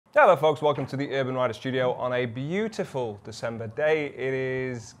Hello folks, welcome to the Urban Rider Studio on a beautiful December day. It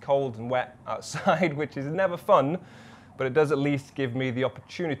is cold and wet outside, which is never fun, but it does at least give me the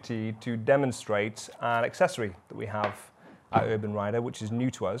opportunity to demonstrate an accessory that we have at Urban Rider, which is new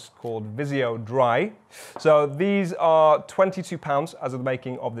to us, called Visiodry. So these are £22 as of the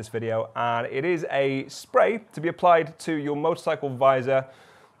making of this video, and it is a spray to be applied to your motorcycle visor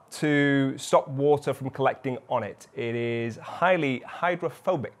to stop water from collecting on it. It is highly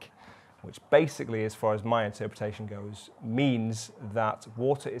hydrophobic, which basically, as far as my interpretation goes, means that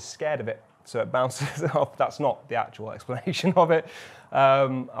water is scared of it, so it bounces off. That's not the actual explanation of it.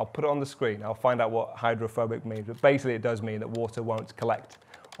 I'll put it on the screen. I'll find out what hydrophobic means, but basically it does mean that water won't collect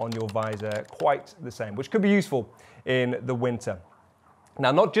on your visor quite the same, which could be useful in the winter.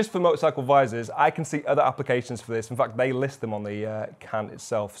 Now, not just for motorcycle visors, I can see other applications for this. In fact, they list them on the can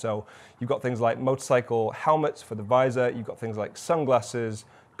itself. So you've got things like motorcycle helmets for the visor, you've got things like sunglasses,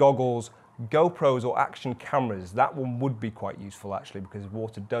 goggles, GoPros or action cameras. That one would be quite useful actually, because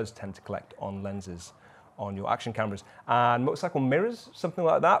water does tend to collect on lenses on your action cameras. And motorcycle mirrors, something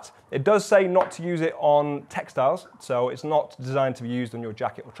like that. It does say not to use it on textiles, so it's not designed to be used on your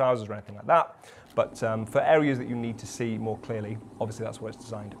jacket or trousers or anything like that. But for areas that you need to see more clearly, obviously that's what it's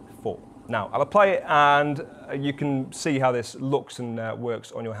designed for. Now, I'll apply it and you can see how this looks and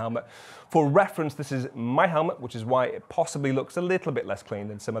works on your helmet. For reference, this is my helmet, which is why it possibly looks a little bit less clean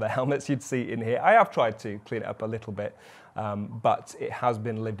than some of the helmets you'd see in here. I have tried to clean it up a little bit, but it has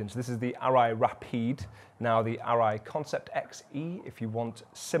been lived in. So this is the Arai Rapide, now the Arai Concept-XE, if you want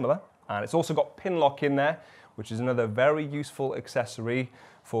similar. And it's also got pin lock in there, which is another very useful accessory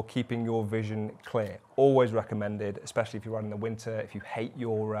for keeping your vision clear. Always recommended, especially if you're riding in the winter. If you hate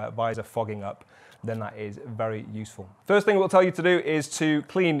your visor fogging up, then that is very useful. First thing we'll tell you to do is to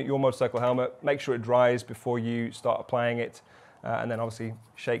clean your motorcycle helmet. Make sure it dries before you start applying it. And then obviously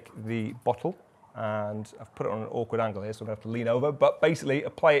shake the bottle. And I've put it on an awkward angle here, so I'm gonna have to lean over. But basically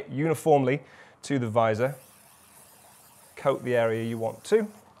apply it uniformly to the visor. Coat the area you want to.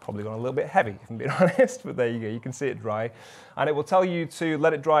 Probably gone a little bit heavy, if I'm being honest, but there you go, you can see it dry. And it will tell you to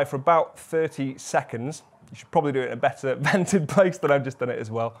let it dry for about 30 seconds. You should probably do it in a better vented place than I've just done it as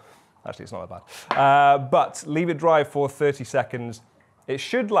well. Actually, it's not that bad. But leave it dry for 30 seconds. It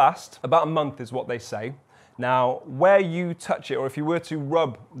should last about a month is what they say. Now, where you touch it, or if you were to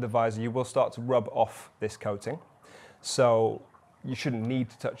rub the visor, you will start to rub off this coating. So you shouldn't need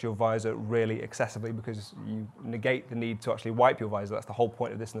to touch your visor really excessively because you negate the need to actually wipe your visor. That's the whole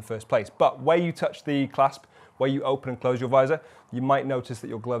point of this in the first place. But where you touch the clasp, where you open and close your visor, you might notice that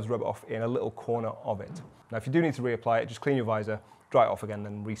your gloves rub off in a little corner of it. Now, if you do need to reapply it, just clean your visor, dry it off again,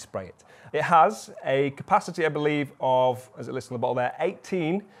 then respray it. It has a capacity, I believe, of, as it lists on the bottle there,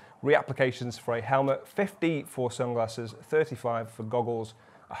 18 reapplications for a helmet, 50 for sunglasses, 35 for goggles,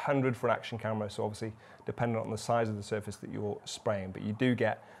 100 for an action camera, so obviously dependent on the size of the surface that you're spraying, but you do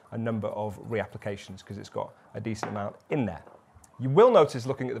get a number of reapplications because it's got a decent amount in there. You will notice,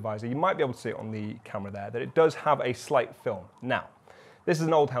 looking at the visor, you might be able to see it on the camera there, that it does have a slight film. Now, this is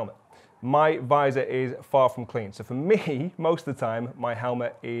an old helmet. My visor is far from clean, so for me, most of the time, my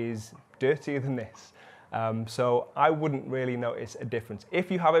helmet is dirtier than this. So I wouldn't really notice a difference.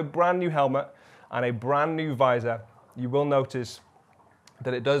 If you have a brand new helmet and a brand new visor, you will notice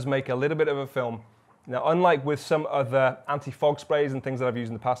that it does make a little bit of a film. Now, unlike with some other anti-fog sprays and things that I've used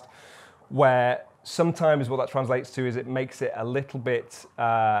in the past, where sometimes what that translates to is it makes it a little bit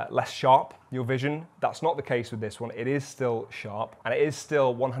less sharp, your vision. That's not the case with this one. It is still sharp, and it is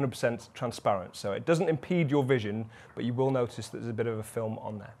still 100% transparent. So it doesn't impede your vision, but you will notice that there's a bit of a film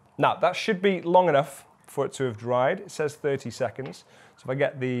on there. Now, that should be long enough for it to have dried. It says 30 seconds. So if I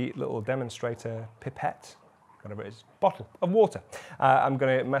get the little demonstrator pipette, whatever it is, bottle of water. I'm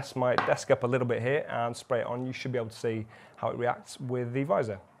going to mess my desk up a little bit here and spray it on. You should be able to see how it reacts with the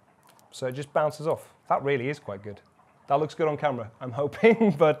visor. So it just bounces off. That really is quite good. That looks good on camera, I'm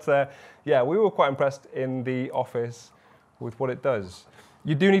hoping. But yeah, we were quite impressed in the office with what it does.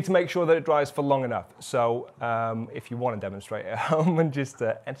 You do need to make sure that it dries for long enough. So if you want to demonstrate at home and just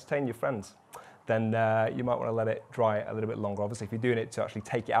entertain your friends, then you might want to let it dry a little bit longer. Obviously, if you're doing it to actually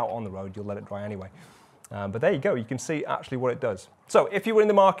take it out on the road, you'll let it dry anyway. But there you go, you can see actually what it does. So if you were in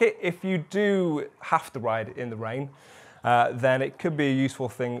the market, if you do have to ride in the rain, then it could be a useful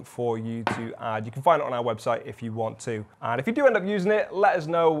thing for you to add. You can find it on our website if you want to. And if you do end up using it, let us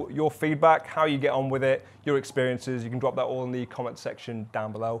know your feedback, how you get on with it, your experiences. You can drop that all in the comment section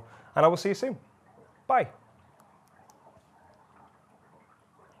down below. And I will see you soon. Bye.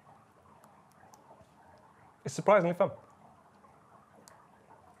 It's surprisingly fun.